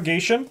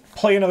propagation.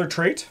 Play another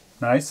trait.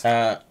 Nice.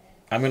 I'm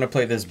going to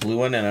play this blue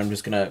one, and I'm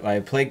just going to... I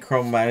play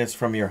Chrome Minus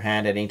from your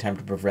hand at any time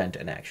to prevent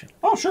an action.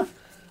 Oh, sure.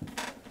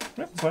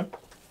 Yeah, that's fine.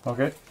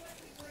 Okay.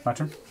 My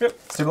turn. Yep.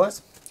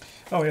 Stabilize.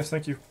 Oh, yes,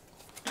 thank you.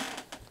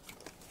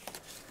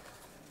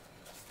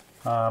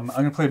 I'm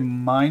going to play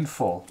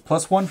Mindful.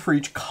 +1 for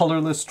each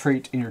colorless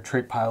trait in your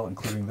trait pile,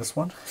 including this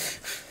one.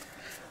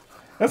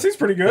 That seems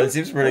pretty good. That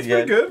seems pretty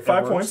That's pretty good.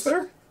 5 works. points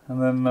there.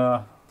 And then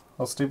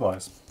I'll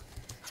stabilize.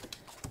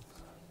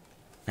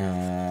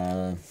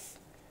 I'm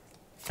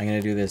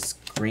going to do this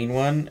green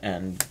one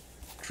and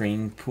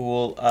drain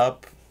pool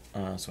up.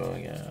 And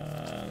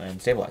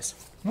stabilize.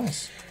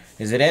 Nice.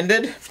 Is it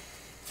ended?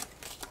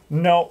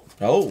 No.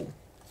 Oh,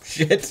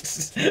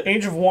 shit.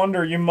 Age of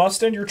Wonder. You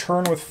must end your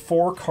turn with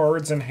 4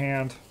 cards in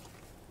hand.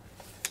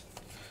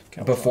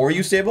 Before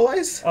you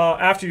stabilize?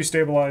 After you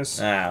stabilize.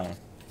 Ah.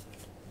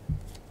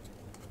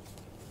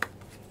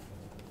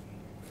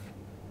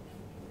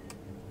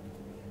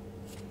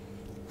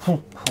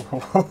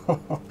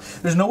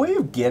 There's no way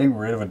of getting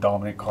rid of a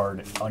dominant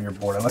card on your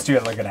board unless you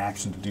have like an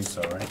action to do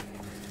so, right?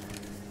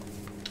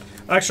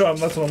 Actually,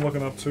 that's what I'm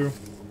looking up too.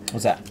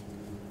 What's that?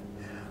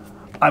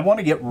 I want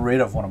to get rid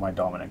of one of my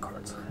dominant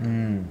cards.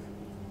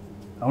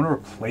 I want to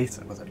replace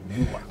it with a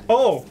new one.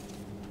 Oh.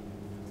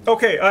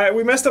 Okay,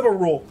 we messed up a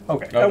rule.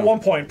 Okay. At one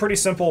point, pretty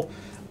simple.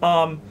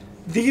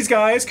 These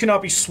guys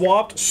cannot be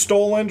swapped,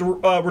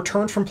 stolen,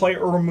 returned from play,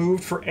 or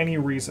removed for any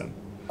reason.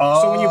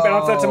 So when you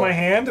bounce that to my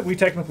hand, we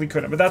technically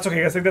couldn't. But that's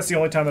okay. I think that's the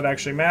only time that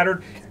actually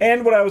mattered.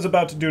 And what I was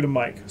about to do to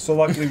Mike. So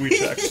luckily we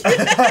checked.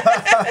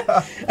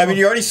 I mean,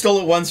 you already stole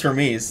it once from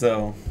me,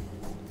 so...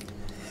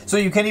 So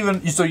you can't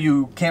even. So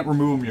you can't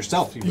remove them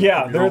yourself. You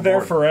Yeah, put your they're own there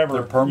board. forever.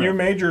 They're permanent. You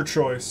made your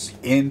choice.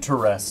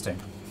 Interesting.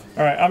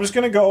 All right, I'm just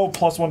going to go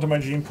 +1 to my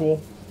gene pool.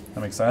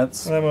 That makes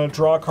sense. And I'm going to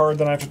draw a card,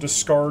 then I have to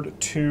discard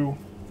 2.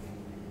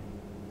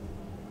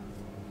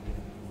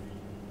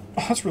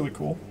 Oh, that's really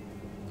cool.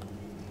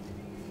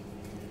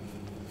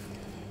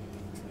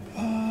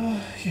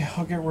 Yeah,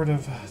 I'll get rid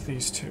of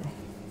these 2.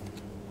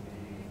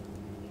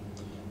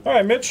 All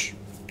right, Mitch.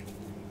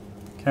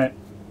 Okay.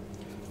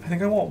 I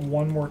think I want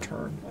one more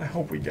turn. I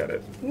hope we get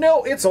it.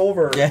 No, it's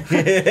over. Yeah.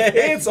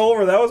 It's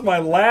over. That was my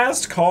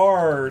last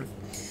card.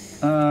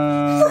 Heck!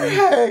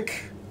 I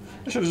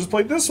should have just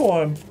played this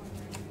one.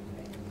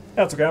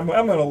 That's okay. I'm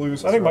gonna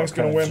lose. I think Mike's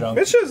gonna win. junk.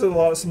 Mitch has a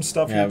lot of some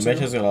stuff Yeah, here too. Mitch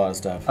has got a lot of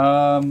stuff.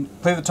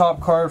 Play the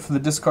top card from the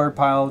discard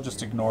pile.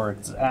 Just ignore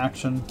its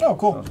action. Oh,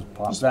 cool. So I'll just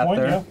pop Just that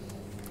point, there.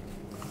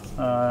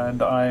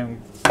 And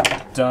I'm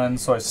done.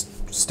 So I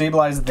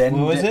stabilize then.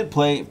 What was it?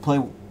 Play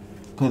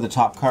the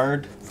top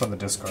card. From the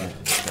discard.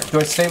 Do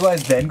I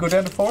stabilize then go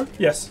down to 4?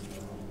 Yes.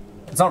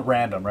 It's not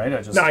random, right?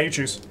 I just. Nah, you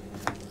choose.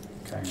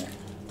 Okay.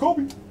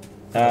 Kobe.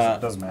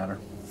 Doesn't matter.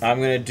 I'm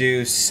gonna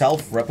do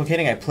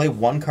self-replicating. I play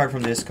one card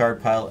from the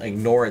discard pile,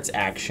 ignore its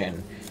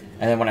action,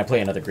 and then when I play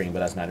another green, but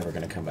that's not ever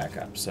gonna come back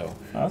up. So.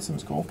 Oh, that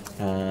seems cool.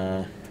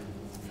 And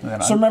then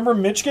So remember,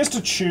 Mitch gets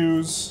to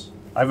choose.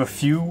 I have a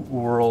few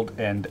world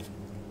end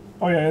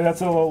Oh yeah,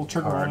 that's a little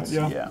trigger on it. cards.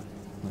 Yeah. Yeah.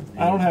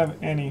 I don't have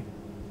any.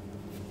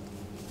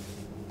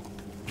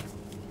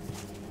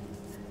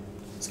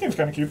 This game's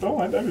kind of cute though.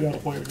 I'd be down to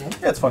play it again.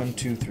 Yeah, it's fun. 1,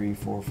 2, 3,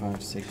 4,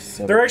 5, 6,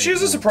 7. There actually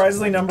is a 8, 9,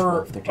 surprisingly 10, number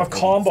 12, 13, of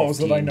 14, combos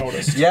that I 15.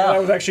 noticed. Yeah. that I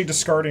was actually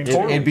discarding.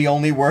 It'd be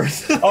only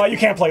worth. Oh, you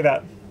can't play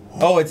that.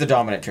 Oh, it's a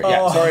dominant trick.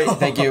 Yeah, sorry.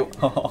 Thank you.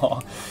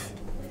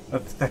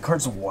 That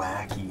card's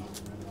wacky.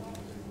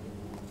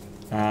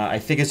 I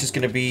think it's just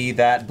gonna be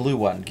that blue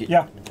one.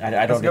 Yeah. I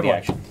don't a do good the one.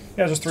 action.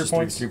 Yeah, just 3 Just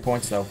points. 3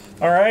 points though.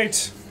 All right.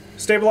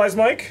 Stabilize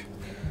Mike,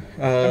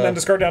 and then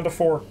discard down to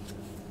 4.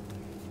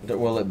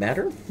 Will it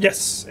matter?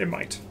 Yes, it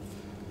might.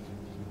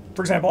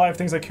 For example, I have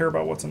things I care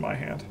about what's in my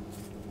hand.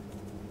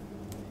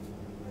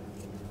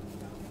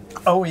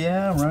 Oh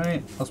yeah,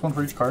 right. +1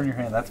 for each card in your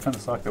hand. That's kind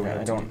of sucked that we Yeah,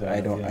 had I to do don't- that.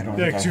 I don't- Yeah,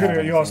 think because I you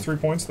have lost anything.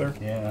 3 points there.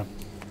 Yeah.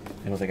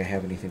 I don't think I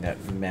have anything that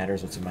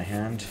matters. What's in my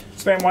hand?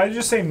 Spam, why did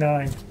you say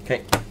 9?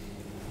 Okay.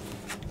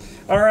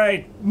 All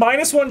right,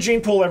 -1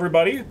 gene pool,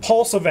 everybody.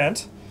 Pulse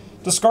event.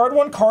 Discard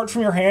 1 card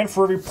from your hand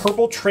for every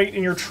purple trait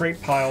in your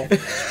trait pile.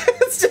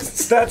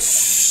 That's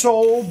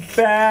so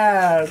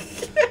bad.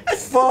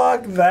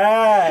 Fuck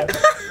that.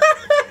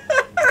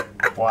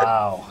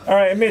 Wow. All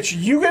right, Mitch,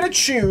 you get to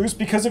choose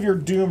because of your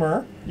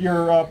doomer,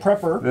 your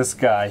prepper. This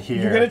guy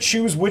here. You're gonna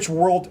choose which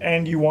world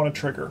end you want to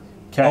trigger.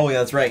 Okay. Oh yeah,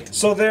 that's right.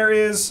 So there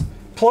is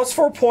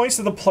 +4 points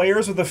to the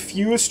players with the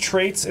fewest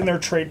traits in their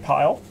trait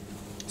pile.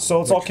 So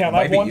let's all count. I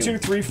might have be 1, you. 2,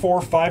 3,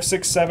 4, 5,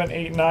 6, 7,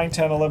 8, 9,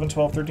 10, 11,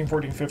 12, 13,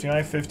 14, 15. I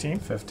have 15.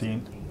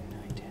 15.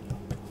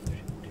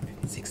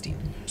 16.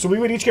 So we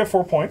would each get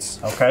 4 points.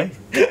 Okay.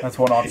 That's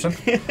one option.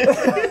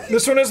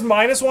 This one is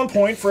 -1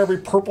 point for every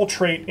purple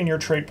trait in your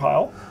trait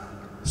pile.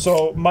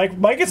 So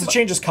Mike gets to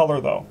change his color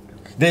though.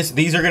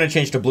 These are gonna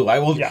change to blue. I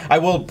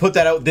will put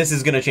that out. This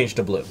is gonna change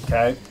to blue.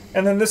 Okay.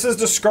 And then this is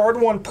discard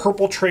 1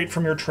 purple trait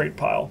from your trait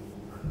pile.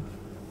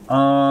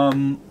 I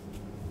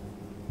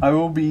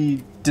will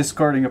be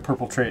discarding a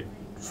purple trait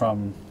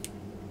from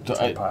So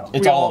trait pile.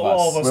 it's We all of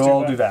us. us We'll do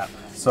all that. do that.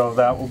 So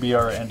that will be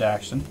our end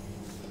action.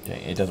 Okay,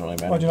 it doesn't really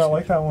matter. Why do you not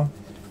like that one?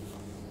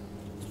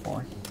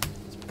 Boring.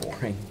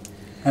 Boring.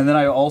 And then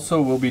I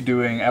also will be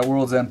doing, at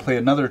World's End, play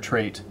another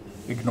trait,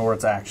 ignore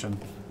its action.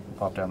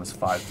 Pop down this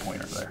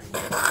 5-pointer there.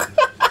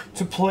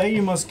 To play,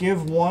 you must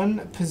give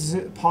 1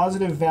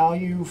 positive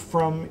value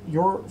from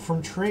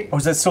trait. Oh,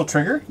 is that still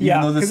trigger? Yeah,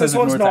 Even though because says this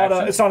one's ignore its not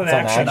action? it's not an It's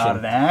an action. Not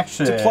an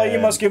action. To play, you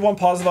must give 1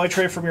 positive value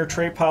trait from your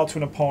trait pile to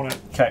an opponent.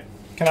 Okay.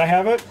 Can I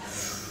have it?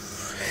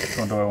 Which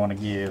one do I want to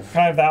give?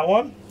 Can I have that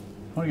one?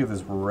 I want to give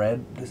this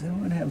red. Does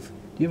anyone have...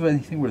 Do you have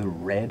anything with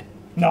red?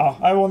 No,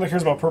 I have one that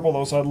cares about purple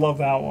though, so I'd love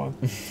that one.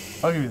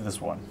 I'll give you this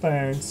one.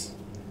 Thanks.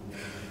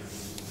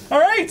 All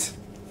right.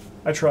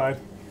 I tried.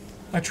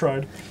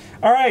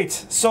 All right,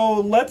 so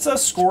let's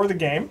score the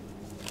game.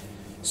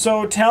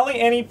 So tally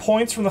any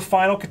points from the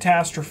final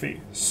catastrophe.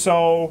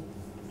 So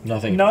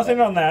Nothing. nothing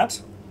on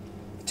that.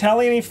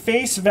 Tally any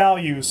face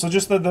values. So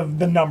just the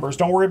numbers.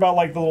 Don't worry about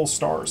like the little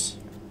stars.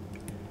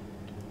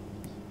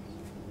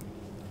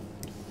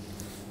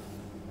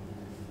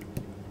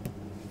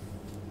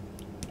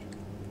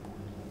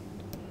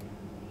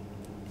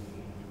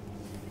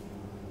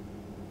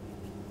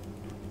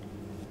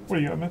 What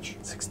do you got, Mitch?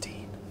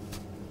 16.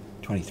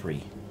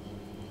 23.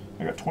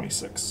 I got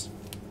 26.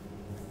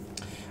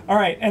 All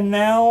right, and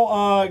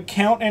now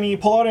pull out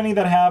any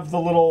that have the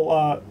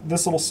little,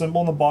 this little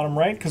symbol in the bottom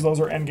right, because those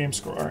are endgame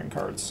scoring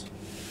cards.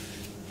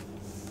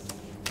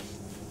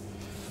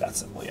 That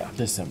symbol, yeah.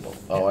 This symbol.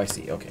 Oh, I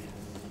see. Okay.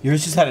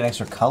 Yours just had an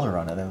extra color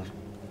on it.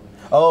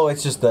 Oh,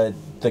 it's just the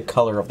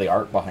color of the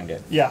art behind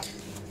it. Yeah.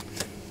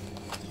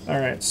 All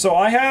right, so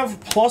I have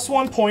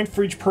 +1 point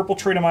for each purple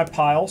trait in my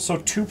pile, so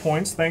 2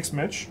 points. Thanks,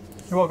 Mitch.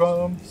 You're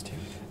welcome.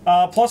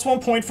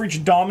 +1 point for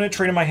each dominant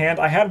trait in my hand.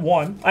 I had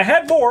 1. I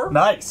had more,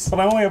 Nice. but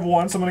I only have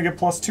 1, so I'm going to get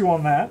 +2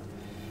 on that.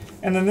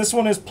 And then this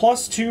one is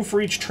 +2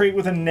 for each trait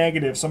with a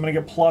negative, so I'm going to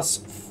get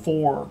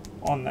 +4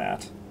 on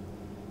that.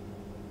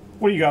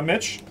 What do you got,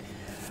 Mitch?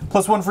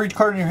 +1 for each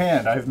card in your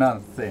hand. I have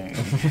nothing.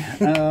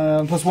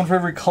 +1 for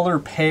every color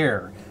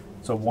pair.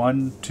 So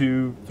 1,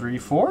 2, 3,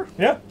 4.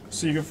 Yeah,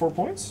 so you get 4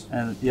 points.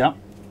 And yeah.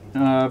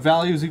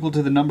 Value is equal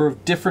to the number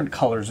of different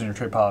colors in your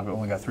trade pile. I've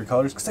only got 3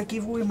 colors because I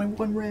gave away my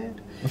 1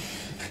 red.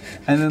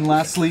 And then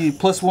lastly,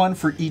 +1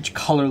 for each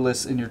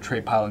colorless in your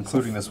trade pile,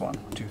 including this one.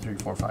 2, 3,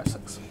 4, 5,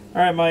 6.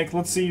 All right, Mike,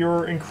 let's see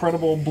your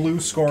incredible blue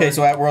score. Okay,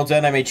 so at World's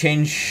End, I may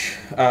change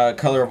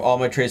color of all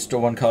my traits to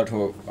one color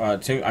to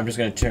two. I'm just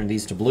going to turn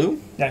these to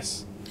blue.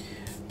 Nice.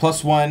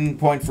 Plus 1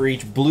 point for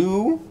each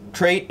blue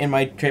trait in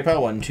my trait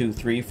pile. 1, 2,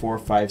 3, 4,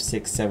 5,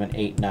 6, 7,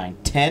 8, 9,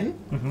 10.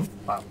 Mm-hmm.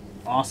 Wow.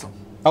 Awesome.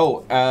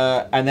 Oh,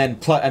 and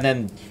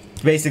then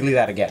basically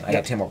that again. I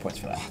got 10 more points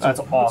for that. That's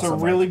awesome. That's a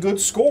really good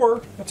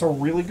score. That's a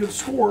really good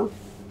score.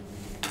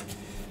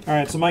 All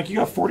right, so Mike, you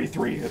got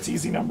 43. That's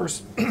easy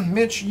numbers.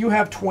 Mitch, you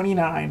have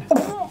 29.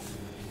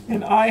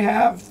 And I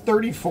have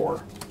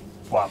 34.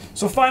 Wow.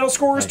 So final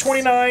score is Nice.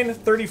 29,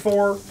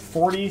 34,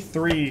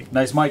 43.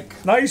 Nice,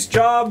 Mike. Nice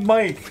job,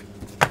 Mike.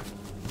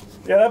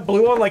 Yeah, that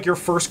blue one, like your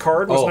first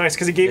card, was Oh, nice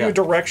because it gave you yeah. a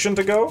direction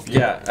to go.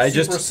 Yeah,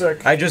 Super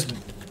sick.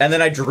 And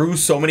then I drew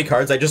so many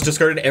cards. I just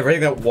discarded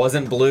everything that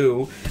wasn't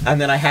blue,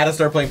 and then I had to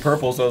start playing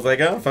purple. So I was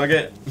like, oh, fuck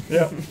it.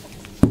 Yeah.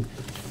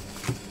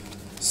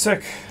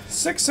 Sick.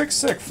 Sick.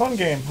 Fun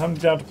game. I'm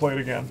down to play it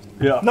again.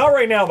 Yeah. Not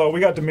right now, though. We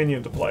got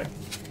Dominion to play.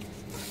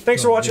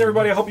 Thanks for watching,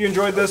 everybody. I hope you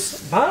enjoyed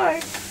this.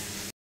 Bye.